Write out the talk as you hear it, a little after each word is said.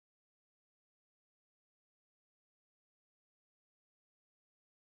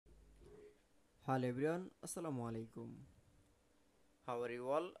Hello everyone, Assalamu Walaikum. How are you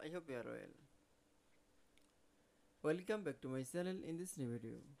all? I hope you are well. Welcome back to my channel in this new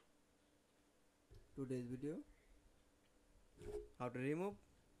video. Today's video, how to remove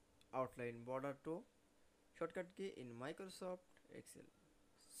outline border to shortcut key in Microsoft Excel.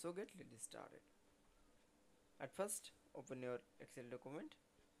 So get let's started. At first, open your Excel document.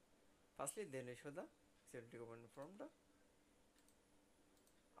 Firstly, then show the Excel document from the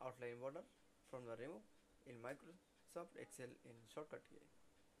outline border from the remove in Microsoft Excel in shortcut key.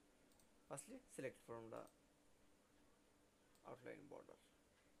 Firstly, select from the outline border.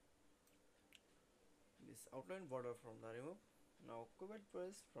 This outline border from the remove. Now keyboard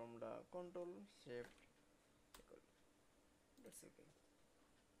press from the control shift equal. That's okay.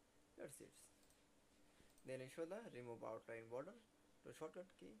 That's it. Then ensure the remove outline border to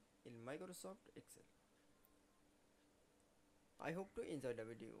shortcut key in Microsoft Excel. I hope to enjoy the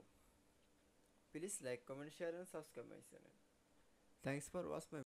video. Please like, comment, share and subscribe my channel. Thanks for watching my